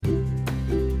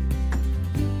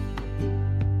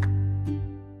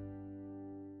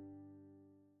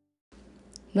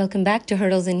Welcome back to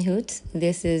Hurdles and Hoots.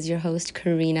 This is your host,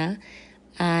 Corina.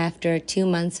 After 2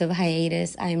 months of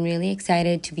hiatus, I'm really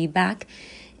excited to be back.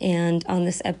 And on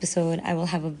this episode, I will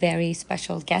have a very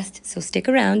special guest. So stick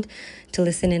around to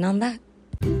listen in on that.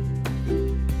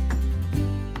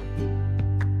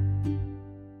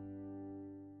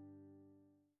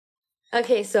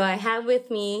 Okay, so I have with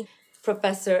me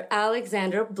Professor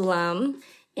Alexandra Blum.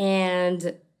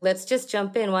 And let's just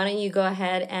jump in. Why don't you go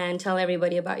ahead and tell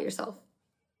everybody about yourself?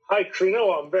 Hi, Corina.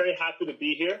 Well, I'm very happy to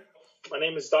be here. My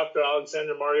name is Dr.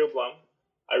 Alexander Mario Blum.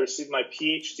 I received my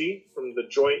PhD from the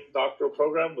joint doctoral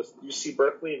program with UC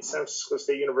Berkeley and San Francisco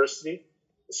State University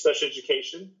in special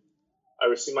education. I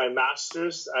received my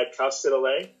master's at Cal State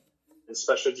LA in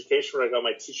special education, where I got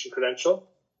my teaching credential,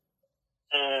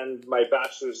 and my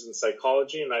bachelor's in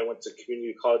psychology, and I went to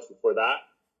community college before that.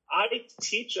 I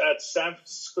teach at San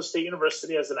Francisco State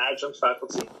University as an adjunct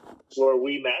faculty, where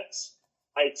we met.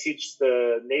 I teach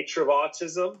the nature of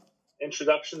autism,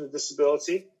 introduction to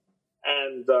disability,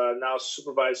 and now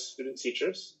supervise student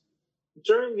teachers.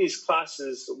 During these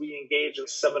classes, we engage in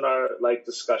seminar-like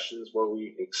discussions where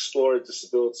we explore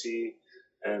disability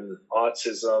and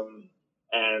autism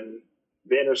and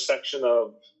the intersection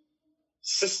of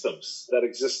systems that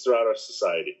exist throughout our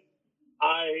society.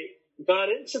 I got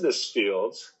into this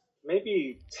field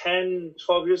maybe 10,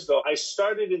 12 years ago. I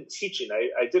started in teaching.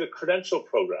 I did a credential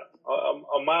program,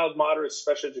 a mild, moderate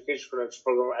special education credential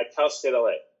program at Cal State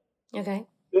LA. Okay.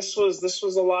 This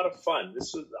was a lot of fun.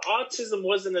 Autism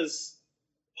wasn't as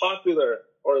popular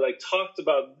or talked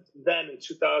about then in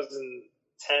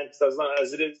 2010, 2009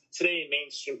 as it is today in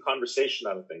mainstream conversation,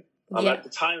 I don't think. At the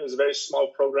time, it was a very small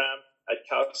program at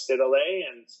Cal State LA,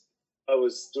 and I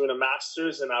was doing a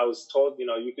master's, and I was told,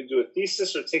 you could do a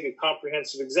thesis or take a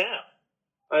comprehensive exam.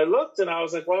 I looked, and I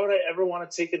was like, why would I ever want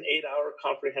to take an 8-hour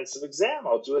comprehensive exam?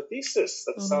 I'll do a thesis.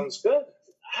 That sounds good.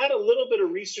 I had a little bit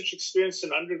of research experience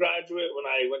in undergraduate when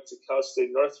I went to Cal State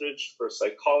Northridge for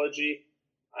psychology,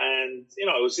 and,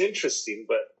 it was interesting,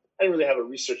 but I didn't really have a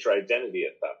researcher identity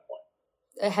at that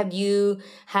point. Have you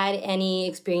had any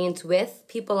experience with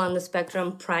people on the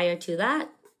spectrum prior to that?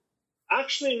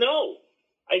 Actually, no.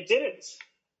 I didn't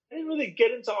really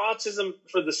get into autism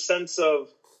for the sense of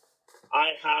I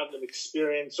have an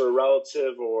experience or a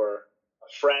relative or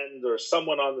a friend or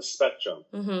someone on the spectrum.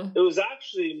 Mm-hmm. It was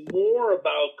actually more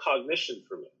about cognition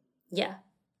for me. Yeah.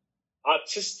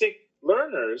 Autistic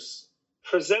learners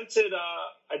presented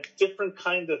a different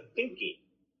kind of thinking.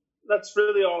 That's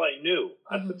really all I knew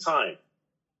at the time.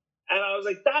 And I was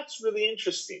like, that's really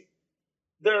interesting.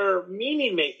 Their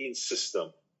meaning-making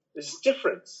system is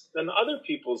different than other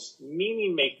people's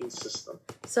meaning-making system.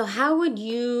 So how would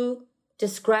you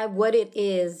describe what it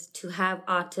is to have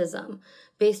autism?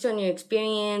 Based on your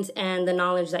experience and the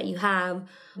knowledge that you have,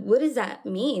 what does that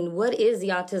mean? What is the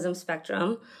autism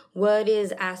spectrum? What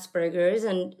is Asperger's?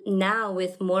 And now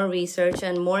with more research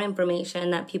and more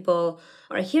information that people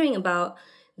are hearing about,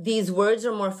 these words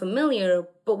are more familiar,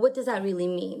 but what does that really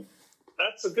mean?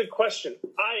 That's a good question.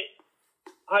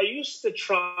 I used to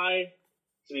try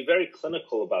to be very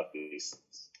clinical about these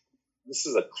things. This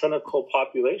is a clinical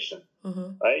population,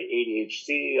 right?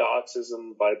 ADHD,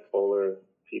 autism, bipolar,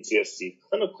 PTSD,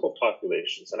 clinical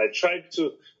populations. And I tried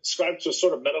to describe to a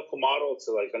sort of medical model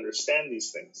to understand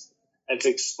these things and to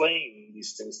explain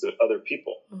these things to other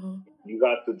people. You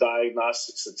got the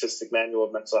Diagnostic Statistic Manual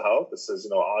of Mental Health that says,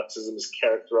 autism is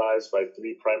characterized by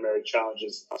 3 primary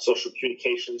challenges: social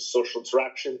communication, social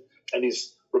interaction, and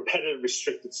these repetitive,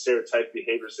 restricted, stereotype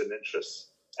behaviors and interests.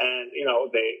 And,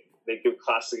 they give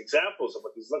classic examples of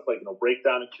what these look like,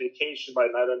 breakdown in communication by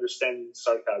not understanding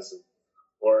sarcasm,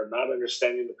 or not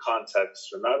understanding the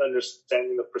context, or not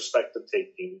understanding the perspective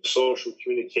taking. Social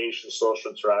communication,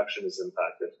 social interaction is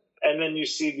impacted. And then you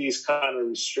see these kind of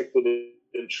restricted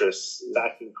interests,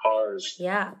 stacking cars.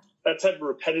 Yeah. That type of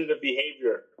repetitive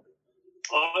behavior.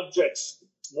 Objects,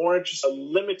 more interest, a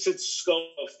limited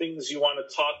scope of things you want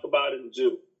to talk about and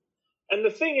do. And the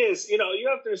thing is, you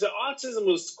have to understand, autism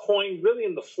was coined really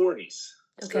in the 40s.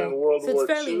 Okay. World so War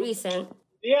it's fairly II. recent.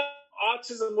 Yeah,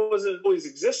 autism wasn't always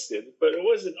existed, but it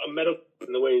wasn't a medical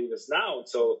in the way it is now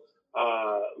until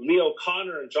Leo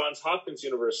Connor and Johns Hopkins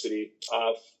University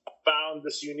found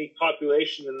this unique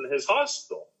population in his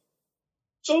hospital.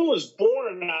 So it was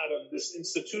born out of this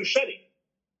institution setting.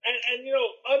 And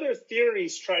other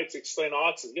theories tried to explain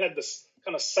autism. You had this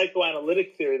kind of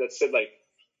psychoanalytic theory that said,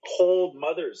 cold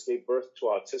mothers gave birth to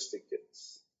autistic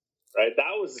kids, right?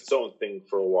 That was its own thing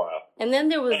for a while. And then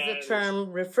there was the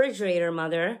term refrigerator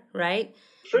mother, right?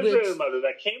 Refrigerator mother,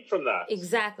 that came from that.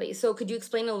 Exactly. So could you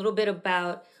explain a little bit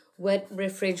about what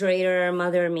refrigerator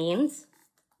mother means?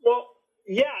 Well,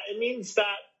 Yeah, it means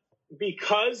that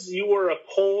because you were a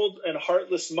cold and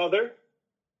heartless mother,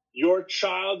 your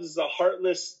child is a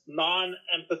heartless,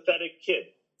 non-empathetic kid.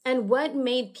 And what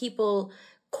made people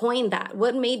coin that?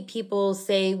 What made people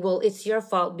say, well, it's your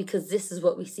fault because this is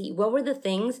what we see? What were the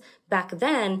things back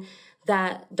then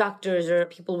that doctors or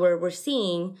people were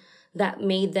seeing that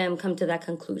made them come to that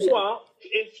conclusion? Well,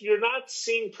 if you're not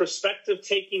seeing perspective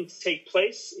take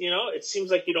place, it seems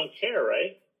like you don't care,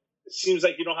 right? It seems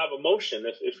like you don't have emotion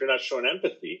if you're not showing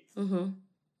empathy. Mm-hmm.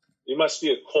 You must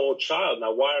be a cold child.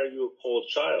 Now, why are you a cold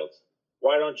child?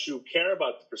 Why don't you care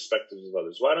about the perspectives of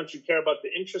others? Why don't you care about the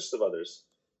interests of others?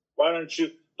 Why don't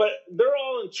you? But they're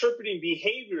all interpreting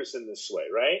behaviors in this way,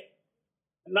 right?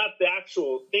 Not the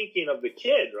actual thinking of the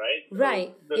kid, right?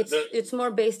 Right. It's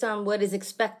more based on what is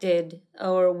expected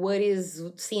or what is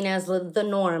seen as the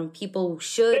norm. People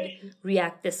should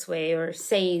react this way or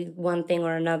say one thing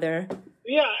or another.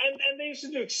 Yeah, and they used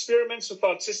to do experiments with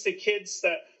autistic kids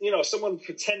that, someone would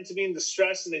pretend to be in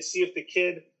distress and they see if the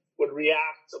kid would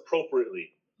react appropriately.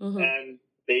 Mm-hmm. And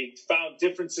they found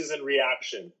differences in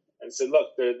reaction and said,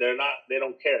 look, they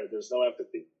don't care. There's no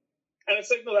empathy. And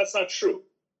it's like, no, that's not true.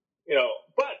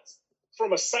 But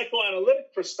from a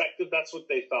psychoanalytic perspective, that's what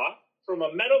they thought. From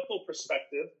a medical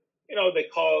perspective, they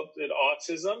called it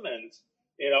autism and,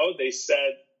 they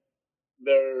said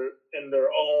they're in their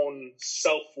own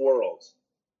self-world.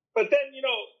 But then,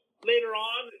 later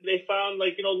on, they found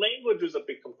language was a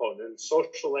big component, and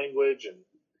social language, and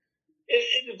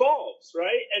it evolves,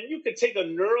 right? And you could take a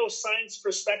neuroscience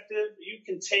perspective, you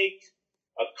can take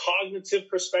a cognitive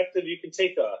perspective, you can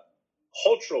take a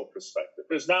cultural perspective.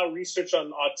 There's now research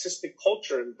on autistic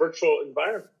culture in virtual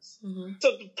environments. Mm-hmm.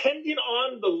 So depending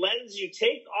on the lens you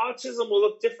take, autism will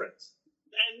look different.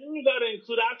 And then you got to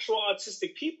include actual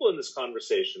autistic people in this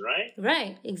conversation, right?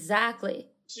 Right, exactly.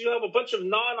 So you have a bunch of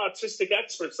non-autistic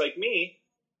experts like me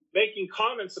making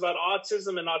comments about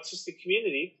autism and autistic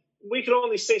community. We can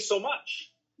only say so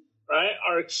much, right?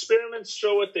 Our experiments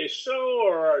show what they show,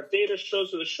 or our data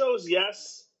shows what it shows,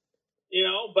 yes,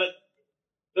 but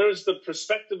there's the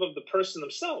perspective of the person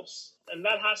themselves, and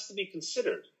that has to be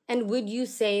considered. And would you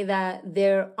say that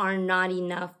there are not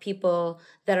enough people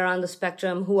that are on the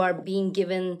spectrum who are being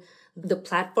given the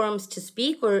platforms to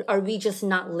speak, or are we just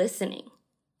not listening?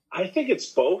 I think it's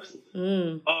both.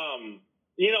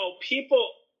 People,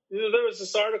 there was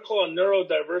this article on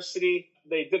neurodiversity.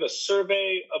 They did a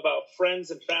survey about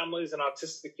friends and families and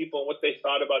autistic people and what they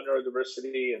thought about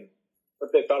neurodiversity and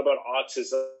what they thought about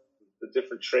autism, the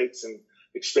different traits and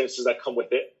experiences that come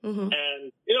with it. Mm-hmm.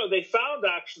 And, they found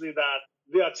actually that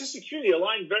the autistic community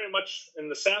aligned very much in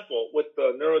the sample with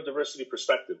the neurodiversity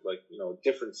perspective,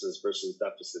 differences versus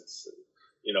deficits.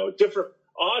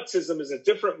 Autism is a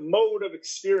different mode of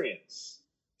experience,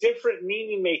 different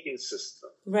meaning-making system,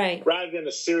 right? Rather than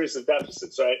a series of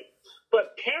deficits, right?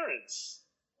 But parents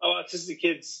of autistic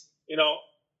kids,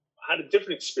 had a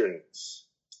different experience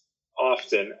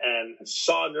often and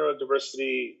saw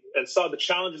neurodiversity and saw the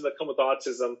challenges that come with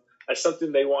autism as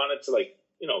something they wanted to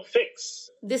fix.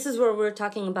 This is where we're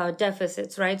talking about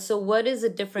deficits, right? So what is the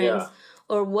difference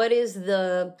or what is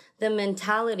the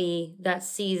mentality that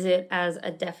sees it as a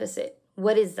deficit?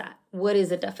 What is that? What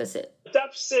is a deficit? A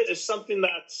deficit is something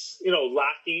that's,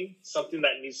 lacking, something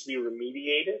that needs to be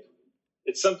remediated.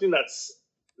 It's something that's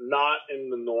not in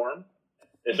the norm.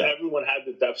 If everyone had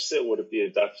the deficit, would it be a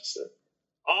deficit?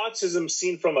 Autism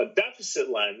seen from a deficit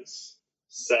lens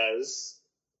says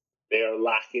they are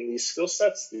lacking these skill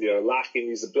sets, they are lacking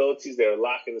these abilities, they are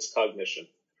lacking this cognition.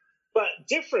 But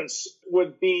difference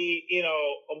would be,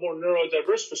 a more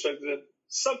neurodiverse perspective,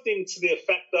 something to the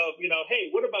effect of, hey,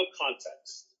 what about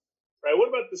context, right? What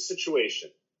about the situation?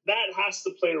 That has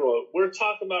to play a role. We're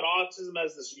talking about autism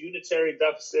as this unitary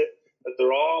deficit, that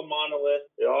they're all monolith,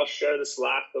 they all share this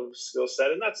lack of skill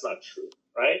set, and that's not true,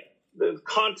 right? The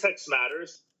context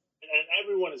matters, and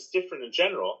everyone is different in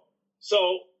general. So,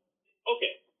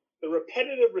 okay, the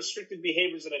repetitive restricted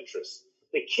behaviors and interests.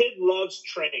 The kid loves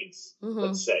trains,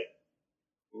 let's say.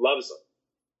 Loves them.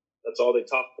 That's all they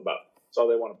talk about. That's all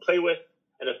they want to play with.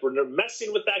 And if we're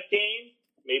messing with that game,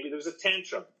 maybe there's a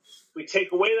tantrum. If we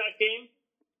take away that game,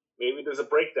 maybe there's a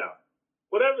breakdown.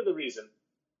 Whatever the reason,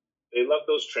 they love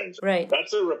those trains. Right.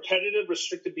 That's a repetitive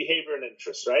restricted behavior and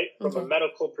interest, right? From a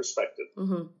medical perspective.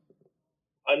 Mm-hmm.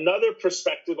 Another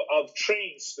perspective of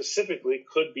trains specifically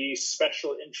could be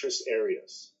special interest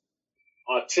areas,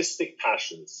 autistic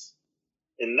passions.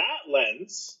 In that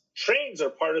lens, trains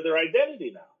are part of their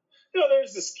identity now.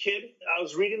 There's this kid I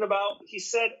was reading about. He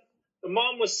said the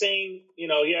mom was saying, he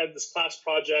had this class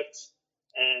project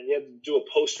and he had to do a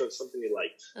poster on something he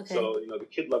liked. Okay. So, the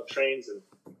kid loved trains and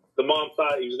the mom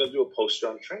thought he was going to do a poster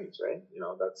on trains, right? You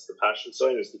know, that's the passion. So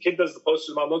anyways, the kid does the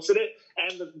poster, the mom looks at it,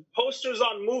 and the poster's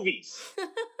on movies.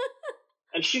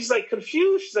 And she's like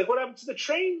confused. She's like, what happened to the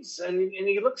trains? And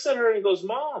he looks at her and he goes,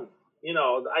 Mom, you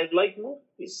know, I like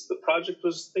movies. The project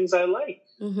was things I like.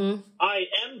 Mm-hmm. I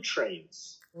am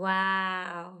trains.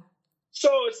 Wow. So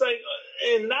it's like,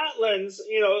 in that lens,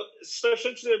 you know,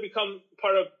 special interests have become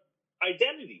part of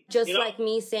identity. Just you know? like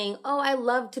me saying, oh, I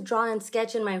love to draw and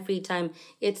sketch in my free time.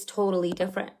 It's totally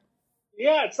different.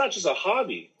 Yeah, it's not just a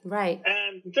hobby. Right.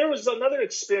 And there was another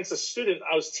experience, a student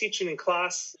I was teaching in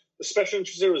class, the special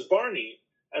interest there was Barney.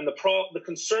 And the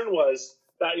concern was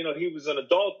that, you know, he was an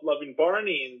adult loving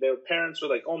Barney, and their parents were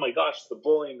like, oh my gosh, the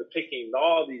bullying, the picking,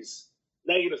 all these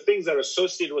negative things that are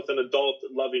associated with an adult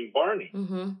loving Barney.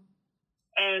 Mm-hmm.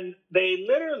 And they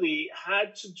literally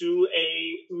had to do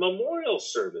a memorial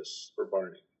service for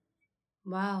Barney.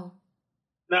 Wow.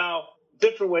 Now,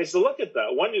 different ways to look at that.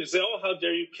 One, you say, oh, how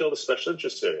dare you kill the special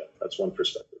interest area? That's one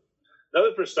perspective.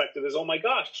 Another perspective is, oh my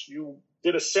gosh, you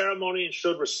did a ceremony and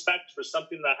showed respect for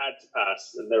something that had to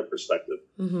pass in their perspective.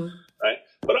 Mm-hmm. Right?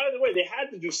 But either way, they had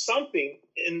to do something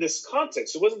in this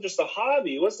context. It wasn't just a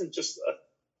hobby. It wasn't just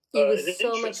it was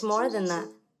so much more than that.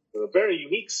 A very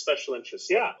unique special interest,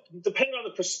 yeah. Depending on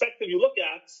the perspective you look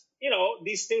at, you know,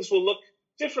 these things will look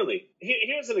differently.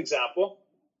 Here's an example.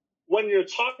 When you're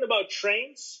talking about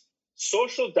trains,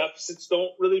 social deficits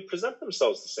don't really present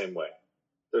themselves the same way.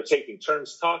 They're taking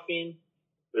turns talking.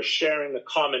 They're sharing a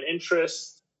common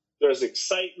interest. There's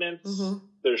excitement. Mm-hmm.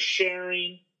 There's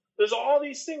sharing. There's all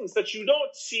these things that you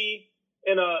don't see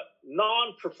in a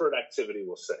non-preferred activity,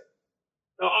 we'll say.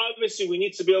 Now, obviously, we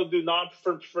need to be able to do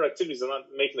non-preferred activities. I'm not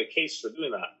making a case for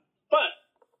doing that. But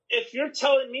if you're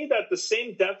telling me that the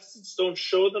same deficits don't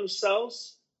show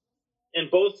themselves in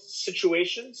both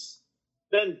situations,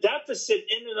 then deficit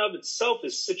in and of itself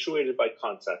is situated by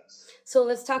context. So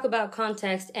let's talk about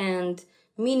context and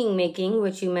meaning making,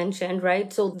 which you mentioned,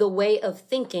 right? So the way of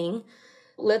thinking,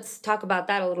 let's talk about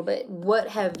that a little bit. What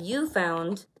have you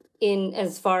found in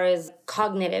as far as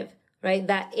cognitive, right?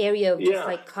 That area of just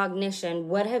like cognition.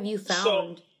 What have you found?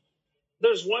 So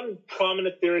there's one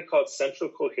prominent theory called central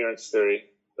coherence theory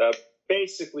that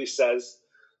basically says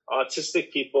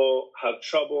autistic people have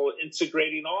trouble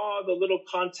integrating all the little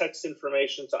context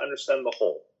information to understand the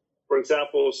whole. For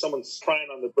example, if someone's crying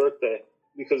on their birthday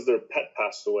because their pet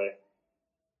passed away,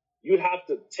 you'd have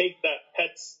to take that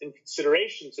pet's in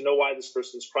consideration to know why this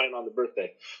person's crying on the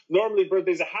birthday. Normally,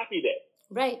 birthday's a happy day.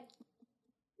 Right.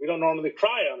 We don't normally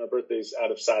cry on our birthdays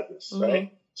out of sadness, mm-hmm.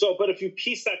 right? So, but if you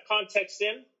piece that context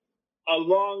in,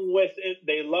 along with it,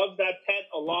 they love that pet,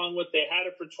 along with they had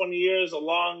it for 20 years,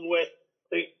 along with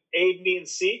the A, B, and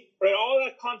C, right? All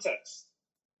that context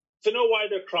to know why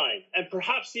they're crying, and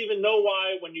perhaps even know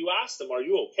why when you ask them, are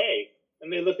you okay?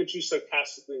 And they look at you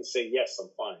sarcastically and say, yes, I'm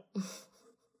fine.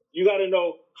 You got to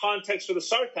know context for the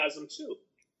sarcasm too.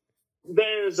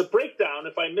 There's a breakdown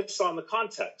if I miss on the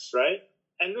context, right?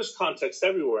 And there's context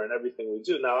everywhere in everything we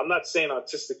do. Now, I'm not saying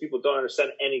autistic people don't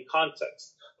understand any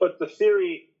context, but the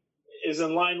theory is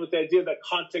in line with the idea that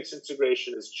context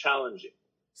integration is challenging.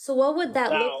 So what would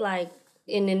that look like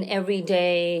in an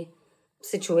everyday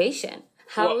situation?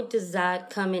 How does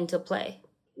that come into play?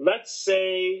 Let's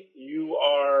say you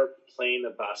are playing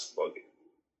a basketball game.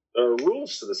 There are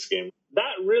rules to this game.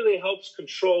 That really helps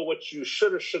control what you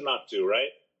should or should not do, right?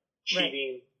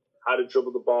 Cheating, how to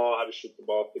dribble the ball, how to shoot the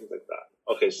ball, things like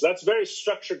that. Okay, so that's very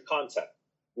structured content,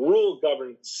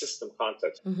 rule-governed system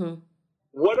context. Mm-hmm.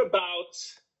 What about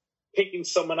picking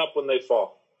someone up when they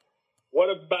fall? What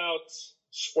about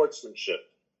sportsmanship?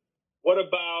 What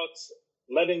about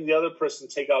letting the other person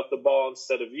take out the ball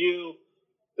instead of you,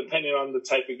 depending on the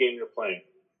type of game you're playing?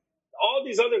 All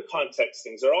these other context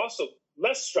things are also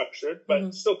less structured, but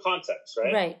mm-hmm. still context,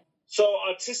 right? Right. So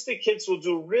autistic kids will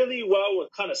do really well with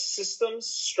kind of systems,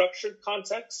 structured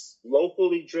context,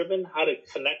 locally driven, how to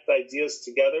connect ideas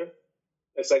together.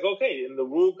 It's like, okay, in the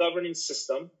rule governing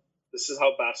system, this is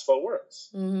how basketball works.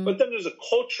 Mm-hmm. But then there's a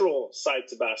cultural side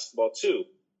to basketball too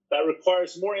that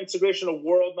requires more integration of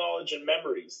world knowledge and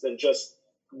memories than just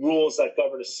rules that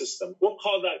govern a system. We'll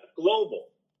call that global.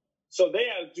 So they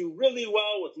do really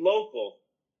well with local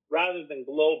rather than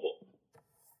global.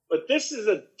 But this is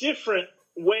a different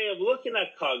way of looking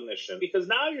at cognition, because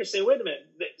now you're saying, wait a minute,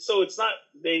 so it's not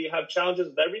they have challenges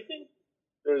with everything?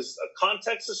 There's a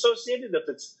context associated. If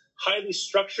it's highly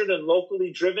structured and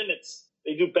locally driven,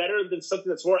 they do better than something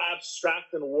that's more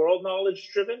abstract and world knowledge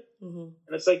driven. Mm-hmm.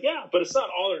 And it's like, yeah, but it's not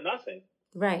all or nothing.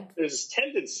 Right. There's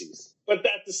tendencies. But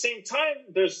at the same time,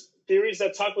 there's theories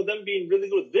that talk about them being really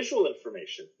good with visual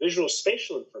information, visual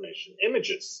spatial information,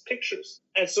 images, pictures.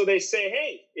 And so they say,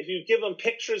 hey, if you give them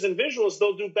pictures and visuals,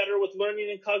 they'll do better with learning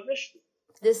and cognition.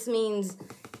 This means,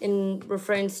 in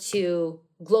reference to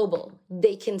global,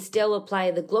 they can still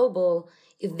apply the global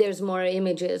if there's more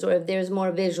images or if there's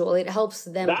more visual. It helps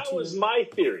them. That was my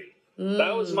theory.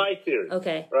 That was my theory.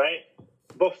 Okay. Right?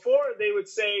 Before, they would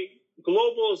say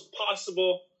global is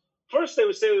possible. First, they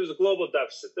would say there's a global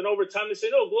deficit. Then over time, they say,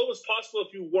 no, global is possible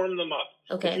if you warm them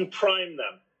up, if you prime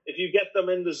them, if you get them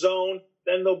in the zone,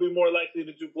 then they'll be more likely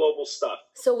to do global stuff.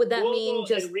 So would that global mean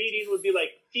just... and reading would be like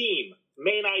theme,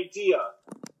 main idea,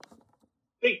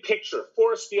 big picture,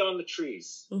 forest beyond the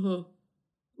trees. Mm-hmm.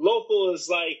 Local is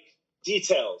like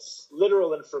details,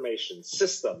 literal information,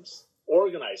 systems,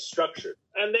 organized, structured.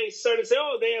 And they started to say,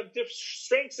 oh, they have different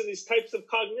strengths in these types of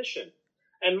cognition.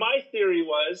 And my theory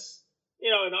was,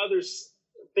 and others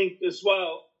think as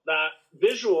well, that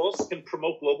visuals can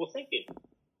promote global thinking.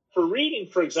 For reading,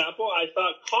 for example, I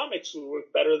thought comics would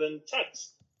work better than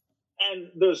text. And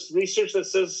there's research that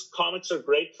says comics are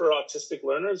great for autistic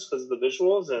learners because of the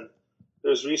visuals. And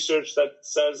there's research that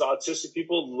says autistic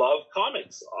people love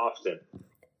comics often.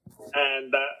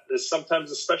 And that is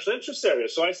sometimes a special interest area.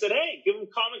 So I said, hey, give them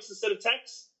comics instead of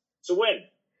text. It's a win.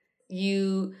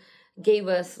 You gave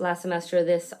us last semester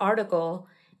this article,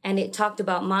 and it talked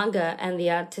about manga and the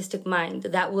autistic mind.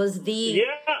 That was the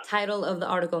title of the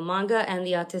article, Manga and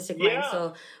the Autistic Mind.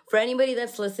 So for anybody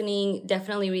that's listening,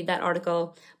 definitely read that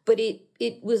article. But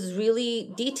it was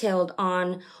really detailed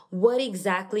on what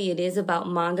exactly it is about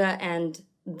manga and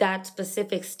that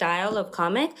specific style of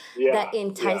comic that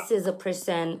entices a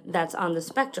person that's on the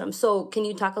spectrum. So can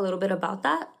you talk a little bit about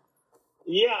that?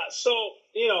 Yeah. So,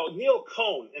 Neil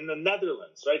Cohn in the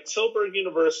Netherlands, right? Tilburg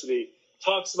University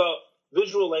talks about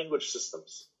visual language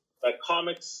systems, that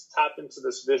comics tap into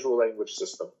this visual language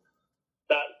system,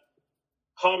 that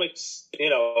comics,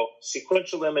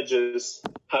 sequential images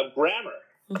have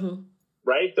grammar,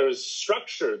 right? There's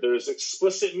structure, there's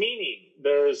explicit meaning,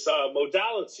 there's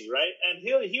modality, right? And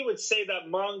he would say that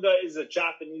manga is a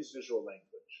Japanese visual language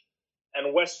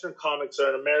and Western comics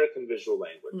are an American visual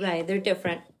language. Right, they're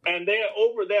different. And they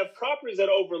have properties that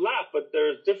overlap, but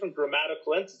they're different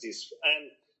grammatical entities. And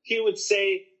he would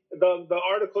say, the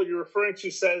article you're referring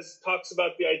to talks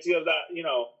about the idea of that,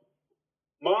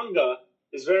 manga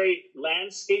is very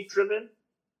landscape driven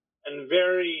and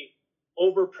very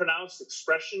overpronounced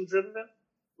expression driven,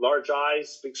 large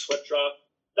eyes, big sweat drop,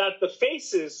 that the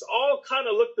faces all kind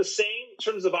of look the same in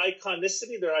terms of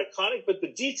iconicity. They're iconic, but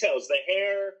the details, the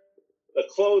hair, the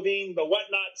clothing, the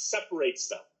whatnot separates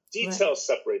them. Details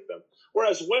separate them.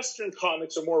 Whereas Western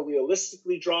comics are more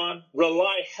realistically drawn,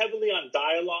 rely heavily on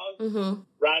dialogue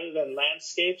rather than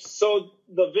landscapes. So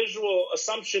the visual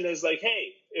assumption is like,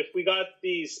 hey, if we got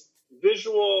these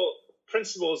visual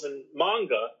principles in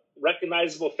manga,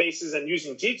 recognizable faces and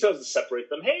using details to separate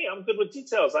them, hey, I'm good with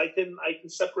details. I can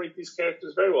separate these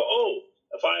characters very well. Oh,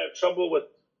 if I have trouble with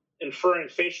inferring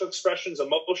facial expressions,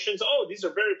 emotions, oh, these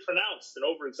are very pronounced and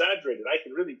over-exaggerated. I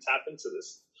can really tap into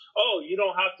this. Oh, you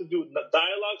don't have to do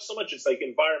dialogue so much. It's like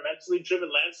environmentally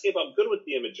driven landscape. I'm good with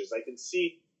the images. I can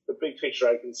see the big picture.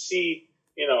 I can see,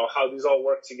 how these all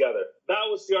work together. That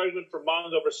was the argument for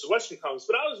manga versus Western comics.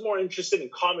 But I was more interested in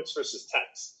comics versus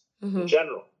text in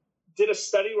general. Did a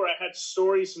study where I had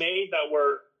stories made that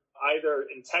were either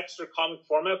in text or comic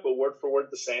format, but word for word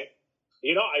the same.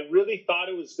 I really thought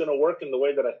it was going to work in the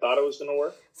way that I thought it was going to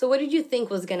work. So what did you think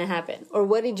was going to happen? Or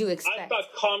what did you expect? I thought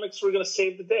comics were going to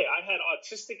save the day. I had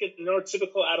autistic and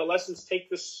neurotypical adolescents take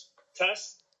this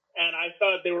test, and I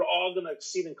thought they were all going to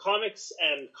exceed in comics,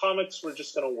 and comics were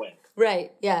just going to win.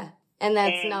 Right, yeah. And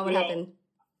that's not what happened.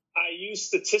 I used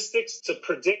statistics to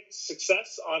predict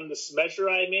success on this measure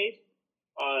I made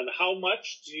on how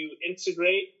much do you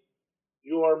integrate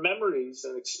your memories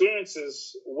and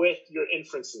experiences with your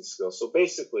inferencing skills. So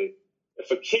basically,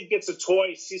 if a kid gets a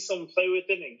toy, sees someone play with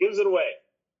it, and gives it away,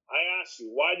 I ask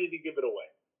you, why did he give it away?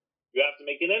 You have to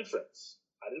make an inference.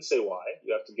 I didn't say why.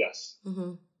 You have to guess.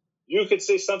 You could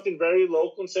say something very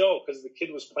local and say, oh, because the kid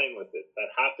was playing with it. That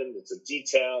happened. It's a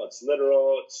detail. It's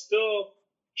literal. It's still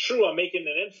true. I'm making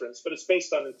an inference, but it's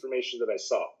based on information that I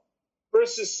saw.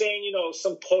 Versus saying,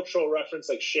 some cultural reference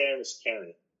like sharing is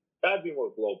caring. That'd be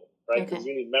more global. Right? Because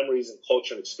you need memories and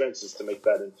culture and experiences to make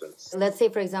that inference. Let's say,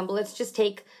 for example, let's just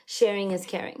take sharing is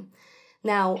caring.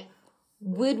 Now,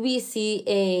 would we see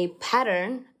a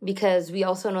pattern? Because we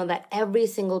also know that every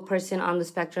single person on the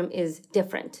spectrum is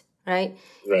different, right?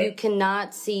 You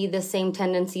cannot see the same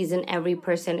tendencies in every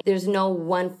person. There's no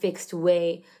one fixed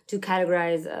way to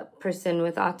categorize a person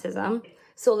with autism.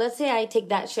 So let's say I take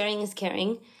that sharing is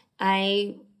caring.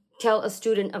 I tell a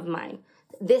student of mine,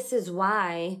 this is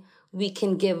why we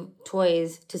can give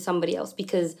toys to somebody else,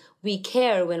 because we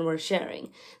care when we're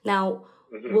sharing. Now,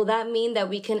 will that mean that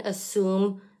we can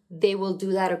assume they will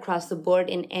do that across the board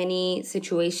in any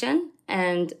situation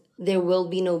and there will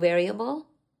be no variable?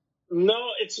 No,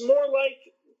 it's more like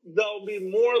they'll be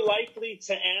more likely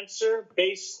to answer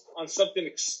based on something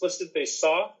explicit they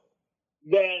saw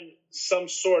than some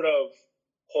sort of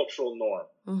cultural norm.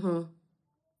 Mm-hmm.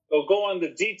 They'll go on the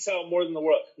detail more than the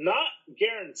world. Not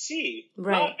guarantee,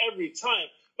 not every time,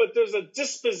 but there's a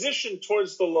disposition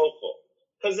towards the local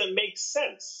because it makes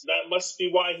sense. That must be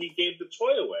why he gave the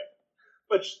toy away.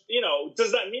 But,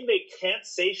 does that mean they can't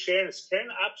say share and caring?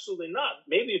 Absolutely not.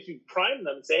 Maybe if you prime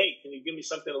them and say, hey, can you give me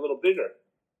something a little bigger?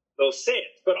 They'll say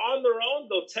it. But on their own,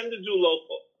 they'll tend to do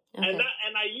local. Okay. And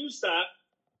I use that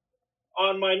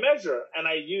on my measure. And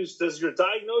I use, does your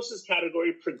diagnosis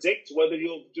category predict whether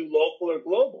you'll do local or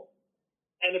global?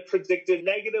 And it predicted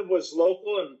negative was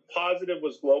local and positive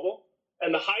was global.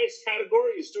 And the highest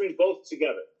category is doing both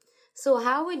together. So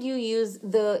how would you use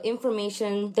the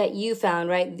information that you found,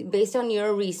 right, based on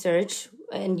your research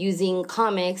and using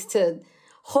comics to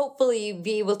hopefully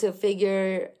be able to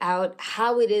figure out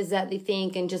how it is that they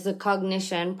think and just the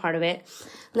cognition part of it?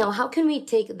 Now, how can we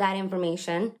take that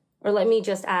information, or let me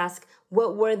just ask,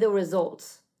 what were the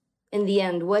results in the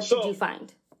end? What did you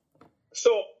find?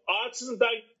 So autism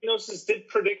diagnosis did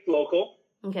predict local.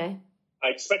 Okay. I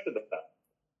expected that.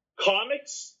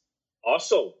 Comics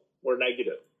also were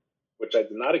negative, which I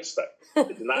did not expect. I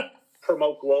did not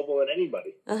promote global in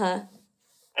anybody. Uh-huh.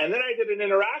 And then I did an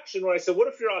interaction where I said, what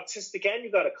if you're autistic and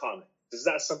you got a comic? Is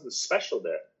that something special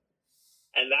there?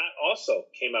 And that also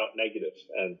came out negative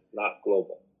and not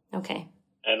global. Okay.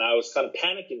 And I was kind of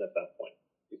panicking at that point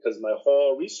because my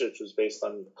whole research was based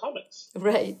on comics.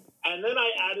 Right. And then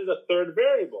I added a third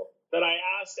variable that I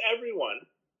asked everyone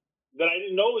that I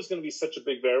didn't know was going to be such a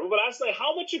big variable, but I asked, like,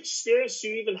 how much experience do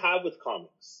you even have with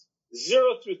comics?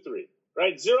 0 through 3,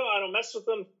 right? 0, I don't mess with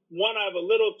them. 1, I have a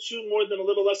little. 2, more than a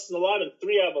little, less than a lot. And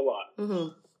 3, I have a lot. Mm-hmm.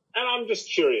 And I'm just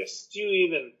curious, do you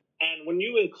even, and when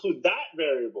you include that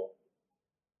variable,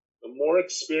 the more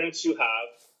experience you have,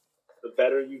 the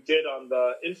better you did on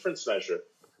the inference measure.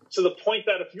 To the point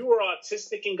that if you were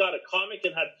autistic and got a comic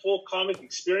and had full comic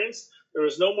experience, there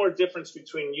was no more difference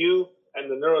between you and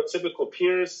the neurotypical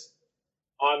peers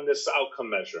on this outcome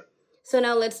measure. So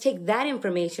now let's take that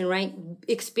information, right?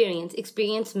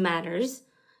 Experience matters.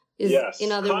 Yes,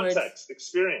 in other context,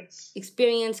 words,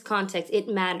 experience, context, it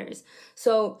matters.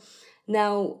 So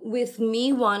now with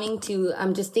me wanting to,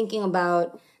 I'm just thinking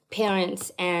about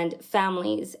parents and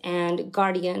families and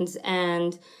guardians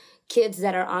and kids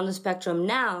that are on the spectrum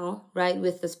now, right,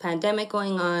 with this pandemic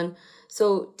going on.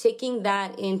 So taking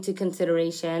that into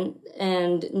consideration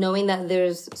and knowing that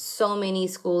there's so many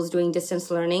schools doing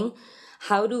distance learning,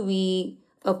 how do we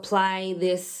apply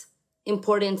this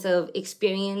importance of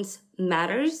experience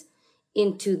matters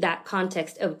into that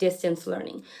context of distance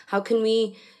learning? How can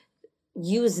we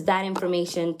use that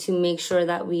information to make sure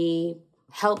that we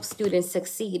help students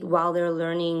succeed while they're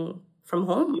learning from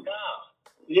home?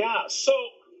 Yeah. So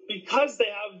because they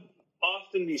have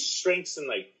often these strengths in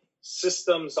like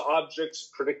systems, objects,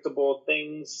 predictable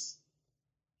things,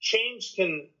 change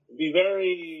can be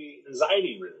very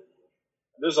anxiety-ridden.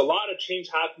 There's a lot of change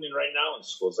happening right now in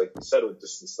schools, like you said, with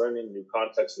distance learning, new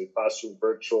context, new classroom,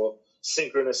 virtual,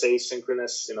 synchronous,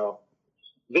 asynchronous,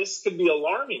 This could be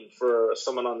alarming for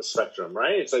someone on the spectrum,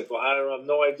 right? It's like, well, I have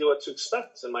no idea what to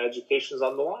expect, and my education's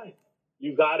on the line.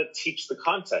 You got to teach the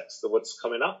context of what's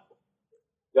coming up.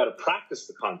 You got to practice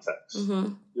the context.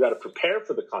 Mm-hmm. You got to prepare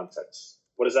for the context.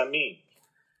 What does that mean?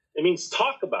 It means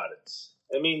talk about it.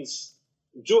 It means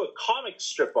do a comic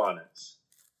strip on it.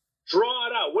 Draw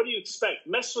it out. What do you expect?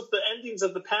 Mess with the endings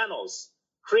of the panels.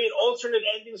 Create alternate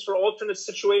endings for alternate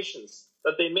situations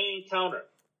that they may encounter.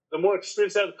 The more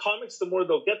experience they have with comics, the more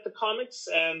they'll get the comics.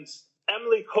 And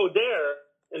Emily Coder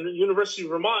in the University of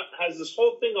Vermont has this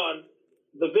whole thing on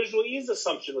the visual ease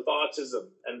assumption with autism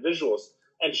and visuals.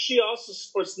 And she also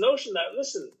supports the notion that,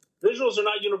 listen, visuals are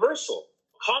not universal.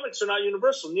 Comics are not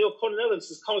universal. Neil Conan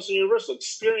says comics are universal.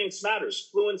 Experience matters.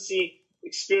 Fluency,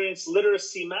 experience,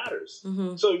 literacy matters.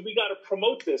 Mm-hmm. So we got to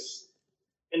promote this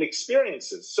in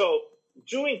experiences. So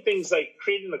doing things like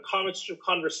creating a comic strip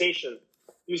conversation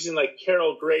using like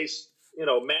Carol Gray's,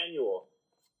 manual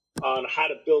on how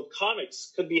to build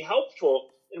comics could be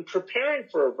helpful in preparing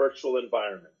for a virtual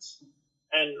environment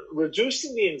and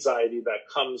reducing the anxiety that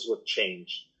comes with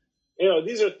change.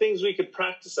 These are things we could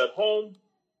practice at home.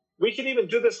 We could even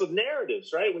do this with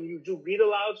narratives, right? When you do read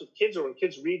alouds with kids or when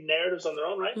kids read narratives on their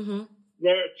own, right? Mm-hmm.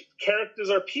 Characters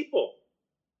are people.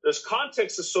 There's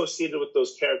context associated with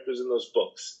those characters in those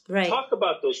books. Right. Talk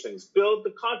about those things. Build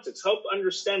the context. Help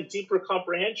understand deeper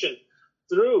comprehension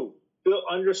through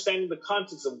understanding the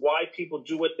context of why people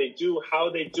do what they do, how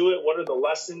they do it, what are the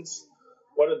lessons,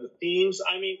 what are the themes.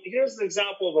 I mean, here's an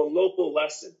example of a local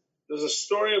lesson. There's a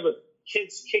story of a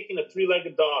kid's kicking a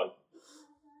three-legged dog.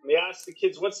 And they ask the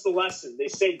kids, what's the lesson? They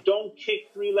say, don't kick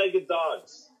three-legged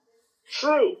dogs.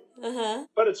 True.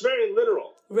 But it's very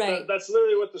literal. Right. That's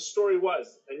literally what the story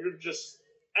was. And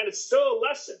it's still a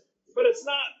lesson, but it's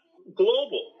not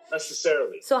global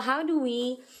necessarily. So how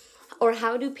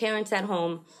do parents at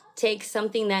home take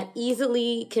something that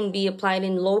easily can be applied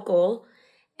in local,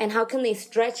 and how can they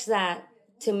stretch that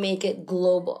to make it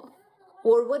global?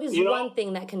 Or what is one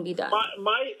thing that can be done?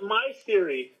 My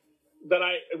theory that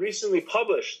I recently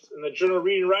published in the journal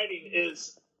Reading and Writing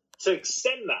is to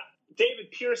extend that.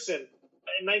 David Pearson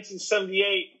in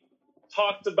 1978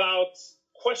 talked about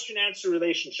question-answer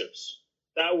relationships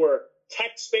that were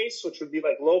text-based, which would be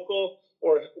like local,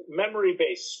 or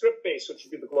memory-based, script-based, which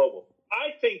would be the global.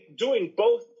 I think doing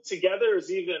both together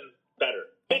is even better,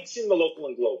 mixing the local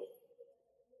and global.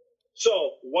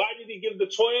 So why did he give the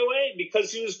toy away?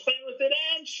 Because he was playing with it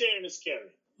and sharing his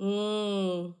caring.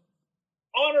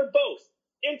 Honor both.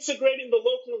 Integrating the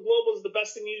local and global is the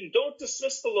best thing you do. Don't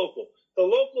dismiss the local. The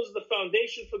local is the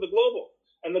foundation for the global,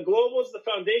 and the global is the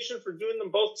foundation for doing them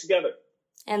both together.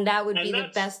 And that would be the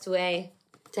best way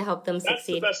to help them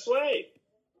succeed. That's the best way,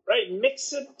 right?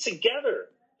 Mix it together.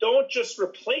 Don't just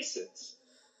replace it.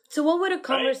 So what would a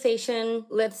conversation,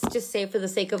 let's just say for the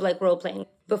sake of like role playing,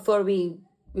 before we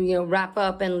wrap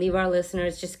up and leave our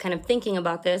listeners just kind of thinking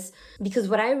about this, because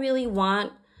what I really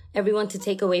want everyone to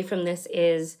take away from this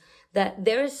is that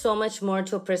there is so much more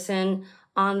to a person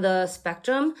on the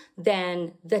spectrum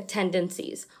than the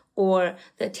tendencies or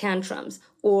the tantrums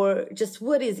or just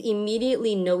what is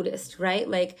immediately noticed, right?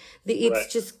 Like it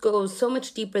just goes so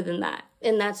much deeper than that.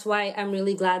 And that's why I'm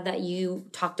really glad that you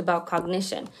talked about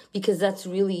cognition, because that's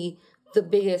really the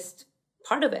biggest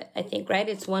part of it, I think, right?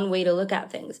 It's one way to look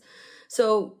at things.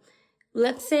 So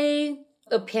let's say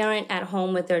a parent at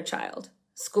home with their child.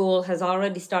 School has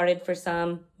already started for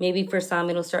some, maybe for some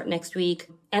it'll start next week.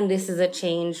 And this is a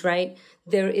change, right?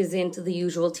 There isn't the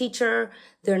usual teacher.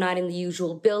 They're not in the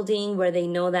usual building where they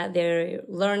know that they're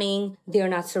learning. They're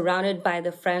not surrounded by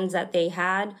the friends that they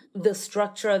had. The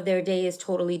structure of their day is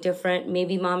totally different.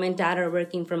 Maybe mom and dad are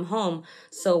working from home.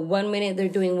 So 1 minute they're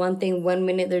doing one thing, 1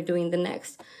 minute they're doing the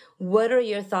next. What are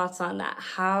your thoughts on that?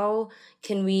 How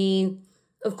can we,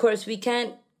 of course, we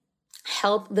can't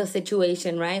help the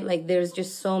situation, right? Like there's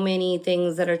just so many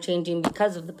things that are changing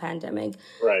because of the pandemic.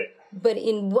 Right. But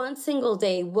in one single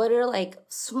day, what are like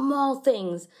small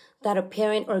things that a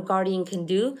parent or guardian can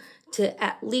do to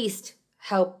at least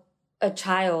help a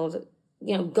child,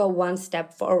 go one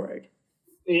step forward?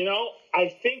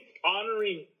 I think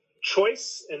honoring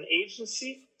choice and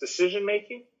agency,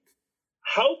 decision-making,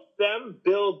 help them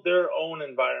build their own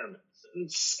environment.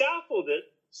 Scaffold it,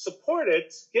 support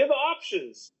it, give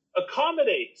options.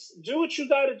 Accommodate, do what you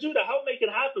got to do to help make it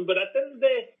happen. But at the end of the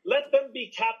day, let them be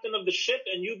captain of the ship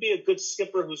and you be a good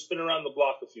skipper who's been around the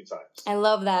block a few times. I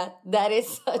love that. That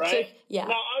is such Now,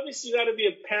 obviously, you got to be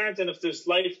a parent. And if there's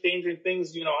life-endangering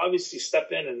things, obviously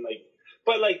step in and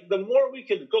but the more we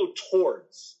could go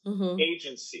towards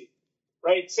agency,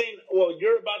 right? Saying, well,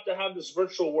 you're about to have this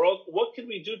virtual world. What can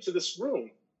we do to this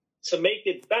room to make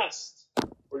it best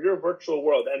for your virtual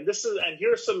world? And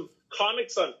here are some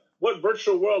comics on what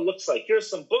virtual world looks like. Here's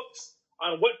some books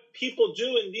on what people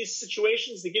do in these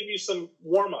situations to give you some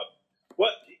warm up.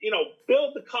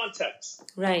 Build the context.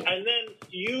 Right. And then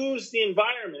use the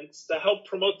environment to help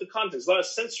promote the context. A lot of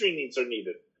sensory needs are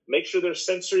needed. Make sure there's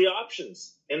sensory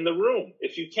options in the room,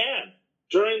 if you can,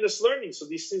 during this learning, so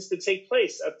these things can take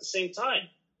place at the same time.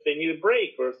 If they need a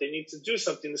break or if they need to do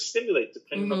something to stimulate,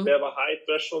 depending on if they have a high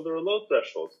threshold or a low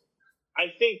threshold. I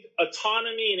think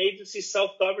autonomy and agency,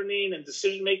 self-governing and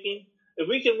decision-making, if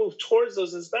we can move towards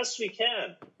those as best we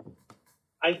can,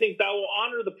 I think that will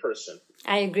honor the person.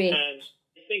 I agree. And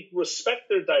I think respect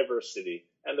their diversity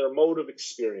and their mode of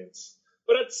experience.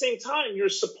 But at the same time, you're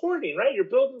supporting, right? You're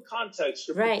building context,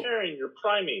 you're preparing, you're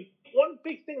priming. One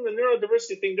big thing, the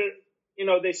neurodiversity thing,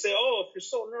 they say, oh, if you're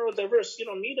so neurodiverse, you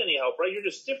don't need any help, right? You're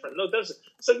just different. No,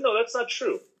 it's like, no, that's not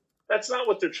true. That's not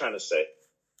what they're trying to say.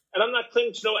 And I'm not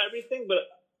claiming to know everything, but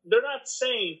they're not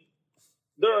saying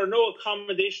there are no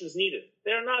accommodations needed.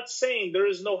 They're not saying there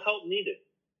is no help needed.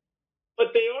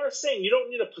 But they are saying you don't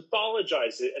need to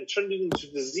pathologize it and turn it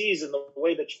into disease in the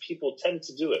way that people tend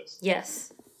to do it.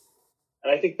 Yes.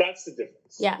 And I think that's the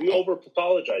difference. Yeah. We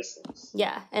over-pathologize things.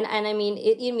 Yeah. And I mean,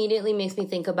 it immediately makes me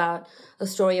think about a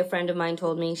story a friend of mine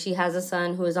told me. She has a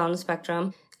son who is on the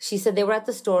spectrum. She said they were at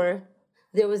the store.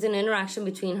 There was an interaction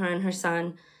between her and her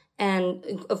son.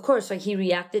 And of course, like, he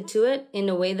reacted to it in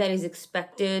a way that is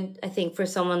expected, I think, for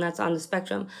someone that's on the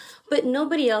spectrum. But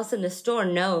nobody else in the store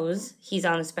knows he's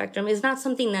on the spectrum. It's not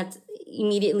something that's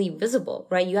immediately visible,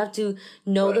 right? You have to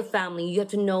know the family. You have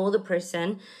to know the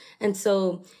person. And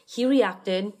so he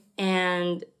reacted,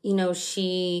 and, you know,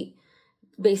 she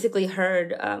basically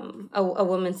heard a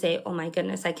woman say, "Oh my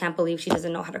goodness, I can't believe she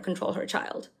doesn't know how to control her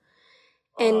child."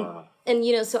 And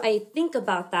you know, so I think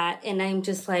about that, and I'm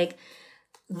just like,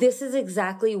 this is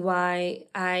exactly why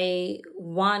I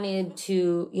wanted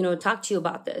to, you know, talk to you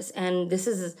about this. And this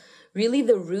is really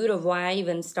the root of why I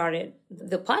even started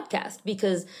the podcast,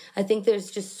 because I think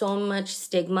there's just so much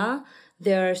stigma.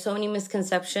 There are so many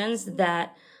misconceptions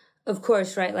that, of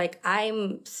course, right, like,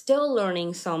 I'm still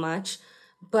learning so much,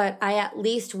 but I at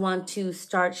least want to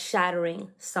start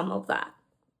shattering some of that.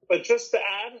 But just to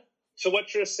add to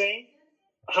what you're saying,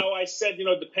 how I said, you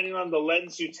know, depending on the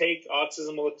lens you take,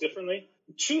 autism will look differently.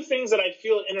 Two things that I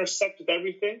feel intersect with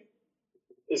everything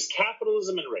is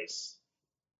capitalism and race.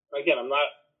 Again, I'm not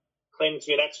claiming to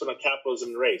be an expert on capitalism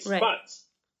and race, right. But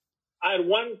I had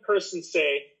one person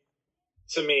say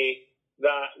to me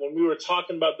that when we were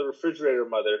talking about the refrigerator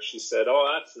mother, she said,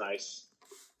 "Oh, that's nice.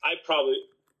 I probably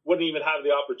wouldn't even have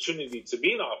the opportunity to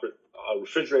be a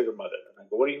refrigerator mother." And I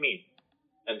go, "What do you mean?"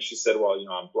 And she said, "Well, you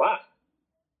know, I'm Black.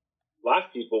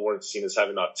 Black people weren't seen as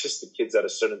having autistic kids at a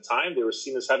certain time. They were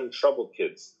seen as having troubled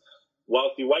kids.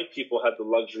 Wealthy white people had the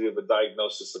luxury of a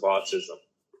diagnosis of autism."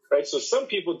 Right? So some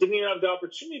people didn't even have the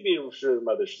opportunity to be a refrigerator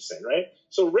mother, she's saying, right?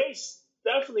 So race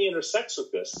definitely intersects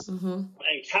with this. Mm-hmm.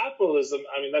 And capitalism,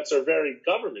 I mean, that's our very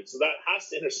government. So that has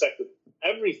to intersect with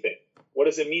everything. What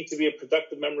does it mean to be a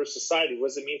productive member of society? What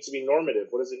does it mean to be normative?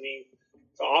 What does it mean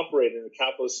to operate in a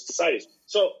capitalist society?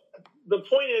 So the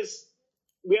point is,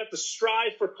 we have to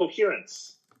strive for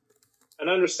coherence and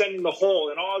understanding the whole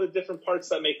and all the different parts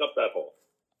that make up that whole.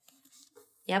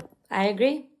 Yep, I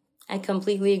agree. I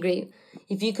completely agree.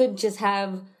 If you could just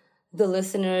have the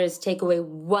listeners take away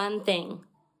one thing,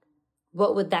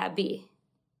 what would that be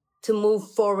to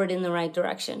move forward in the right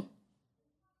direction?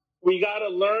 We got to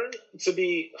learn to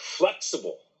be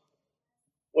flexible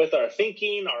with our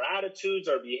thinking, our attitudes,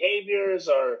 our behaviors,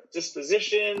 our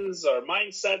dispositions, our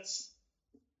mindsets.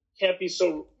 Can't be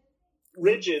so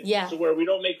rigid to where we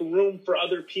don't make room for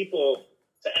other people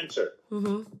to enter. Mm-hmm.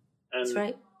 And that's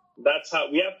right. That's how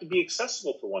we have to be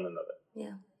accessible for one another.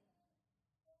 Yeah.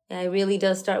 Yeah, it really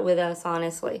does start with us,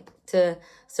 honestly, to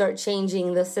start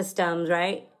changing the systems,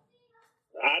 right?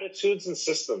 Attitudes and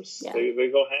systems, they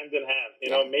go hand in hand. You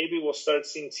know, maybe we'll start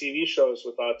seeing TV shows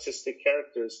with autistic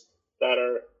characters that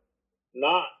are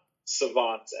not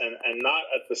savant and not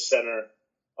at the center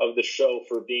of the show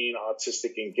for being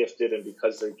autistic and gifted, and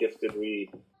because they're gifted, we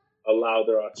allow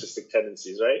their autistic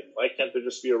tendencies, right? Why can't there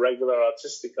just be a regular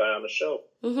autistic guy on the show?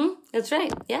 Mm-hmm. That's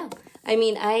right. Yeah. I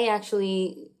mean, I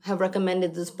actually have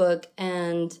recommended this book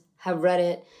and have read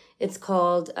it. It's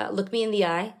called Look Me in the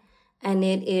Eye, and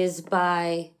it is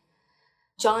by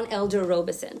John Elder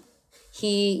Robison.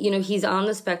 He's on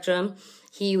the spectrum.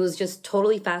 He was just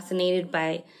totally fascinated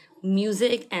by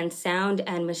music and sound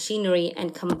and machinery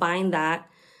and combined that.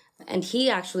 And he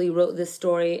actually wrote this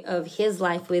story of his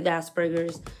life with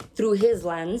Asperger's through his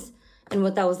lens and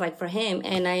what that was like for him.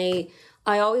 And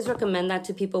I always recommend that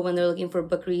to people when they're looking for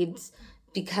book reads,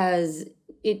 because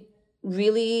it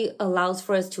really allows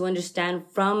for us to understand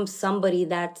from somebody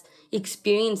that's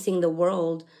experiencing the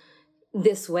world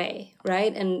this way,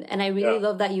 right? And I really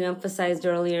love that you emphasized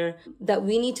earlier that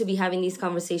we need to be having these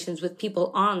conversations with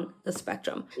people on the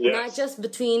spectrum, not just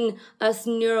between us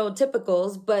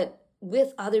neurotypicals, but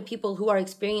with other people who are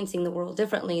experiencing the world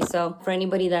differently. So for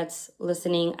anybody that's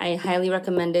listening, I highly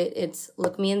recommend it. It's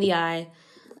Look Me in the Eye.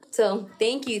 So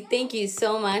thank you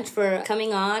so much for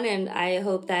coming on, and I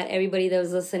hope that everybody that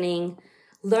was listening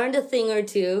learned a thing or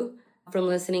two from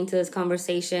listening to this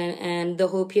conversation. And the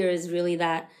hope here is really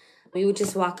that we would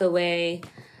just walk away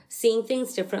seeing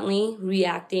things differently,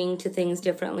 reacting to things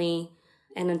differently.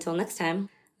 And until next time,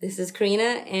 this is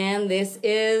Corina, and this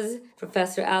is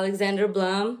Professor Alexander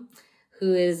Blum,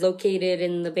 who is located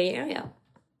in the Bay Area.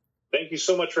 Thank you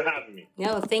so much for having me.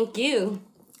 No, thank you.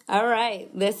 All right,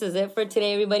 this is it for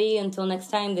today, everybody. Until next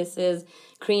time, this is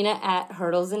Corina at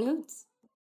Hurdles and Hoots.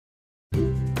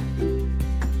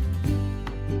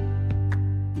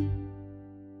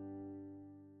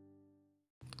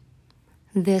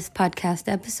 This podcast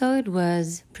episode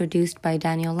was produced by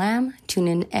Daniel Lamb. Tune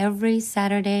in every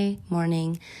Saturday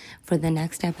morning for the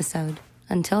next episode.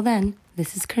 Until then,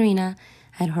 this is Corina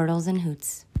at Hurdles and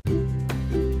Hoots.